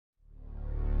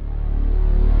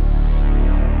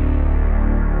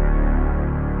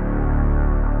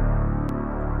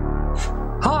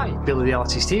Tyler the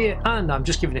Artist here, and I'm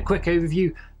just giving a quick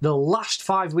overview. The last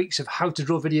 5 weeks of how to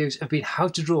draw videos have been how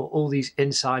to draw all these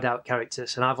inside out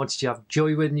characters, and I've wanted you to have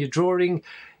joy when you're drawing,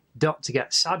 not to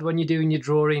get sad when you're doing your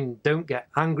drawing, don't get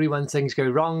angry when things go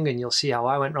wrong, and you'll see how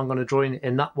I went wrong on a drawing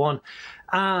in that one,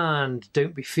 and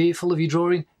don't be fearful of your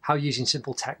drawing, how using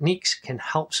simple techniques can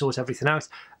help sort everything out,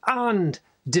 and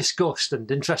disgust and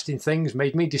interesting things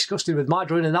made me disgusted with my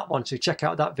drawing in that one, so check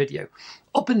out that video.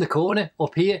 Up in the corner,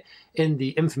 up here in the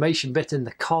information bit in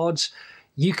the cards,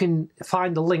 you can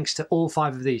find the links to all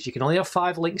 5 of these. You can only have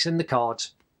 5 links in the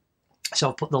cards, so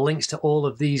I've put the links to all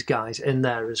of these guys in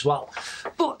there as well.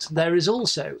 But there is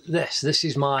also this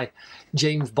is my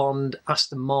James Bond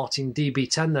Aston Martin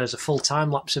DB10. There's a full time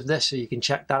lapse of this, so you can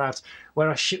check that out,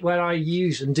 where I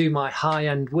use and do my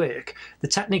high-end work. The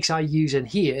techniques I use in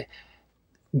here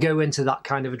go into that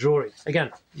kind of a drawing. Again,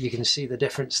 you can see the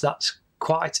difference. That's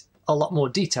quite a lot more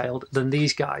detailed than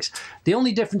these guys. The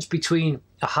only difference between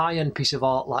a high-end piece of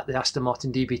art like the Aston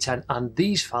Martin DB10 and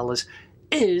these fellas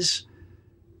is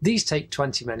these take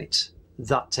 20 minutes.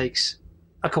 That takes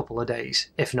a couple of days,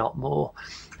 if not more.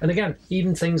 And again,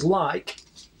 even things like,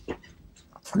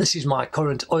 this is my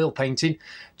current oil painting,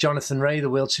 Jonathan Ray, the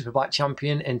World Superbike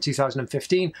Champion in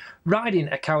 2015, riding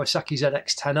a Kawasaki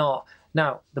ZX-10R.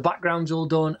 Now, the background's all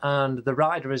done and the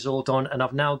rider is all done, and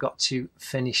I've now got to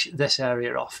finish this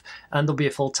area off. And there'll be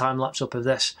a full time-lapse up of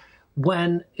this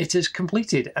when it is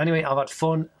completed. Anyway, I've had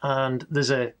fun, and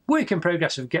there's a work in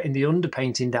progress of getting the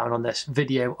underpainting down on this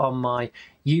video on my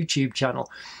YouTube channel.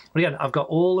 But again, I've got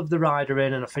all of the rider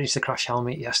in, and I finished the crash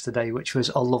helmet yesterday, which was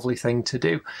a lovely thing to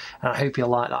do. And I hope you'll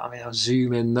like that. I mean, I'll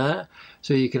zoom in there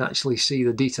so you can actually see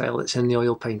the detail that's in the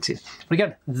oil painting. But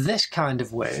again, this kind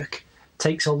of work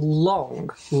takes a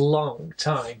long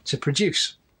time to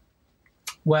produce.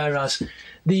 Whereas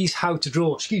these how to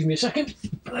draw, excuse me a second,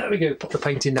 there we go, put the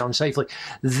painting down safely.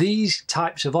 These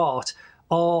types of art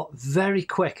are very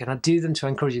quick, and I do them to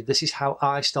encourage you. This is how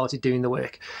I started doing the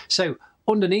work. So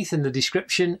underneath in the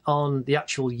description on the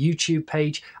actual YouTube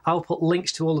page, I'll put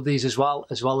links to all of these as well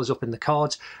as up in the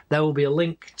cards. There will be a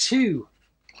link to,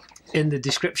 in the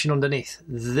description underneath,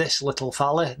 this little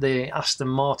fella, the Aston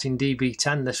Martin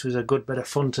DB10. This was a good bit of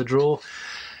fun to draw,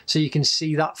 so you can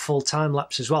see that full time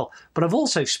lapse as well. But I've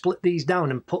also split these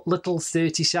down and put little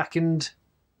 30-second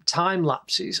time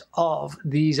lapses of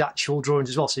these actual drawings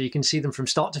as well, so you can see them from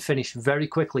start to finish very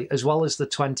quickly, as well as the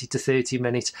 20 to 30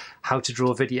 minute how to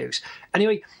draw videos.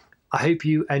 Anyway, I hope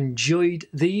you enjoyed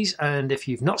these, and if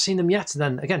you've not seen them yet,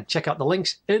 then again, check out the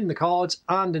links in the cards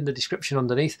and in the description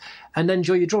underneath, and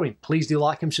enjoy your drawing. Please do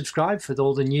like and subscribe for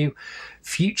all the new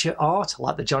future art,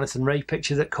 like the Jonathan Ray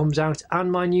picture that comes out,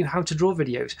 and my new how to draw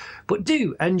videos. But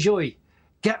do enjoy,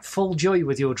 get full joy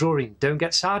with your drawing. Don't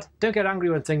get sad, don't get angry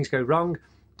when things go wrong.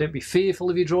 Don't be fearful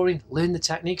of your drawing, learn the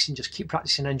techniques and just keep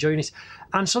practicing and enjoying it.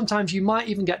 And sometimes you might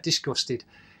even get disgusted.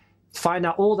 Find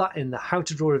out all that in the how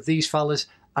to draw of these fellas,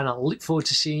 and I'll look forward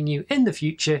to seeing you in the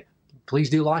future. Please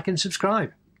do like and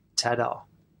subscribe. Ta-da.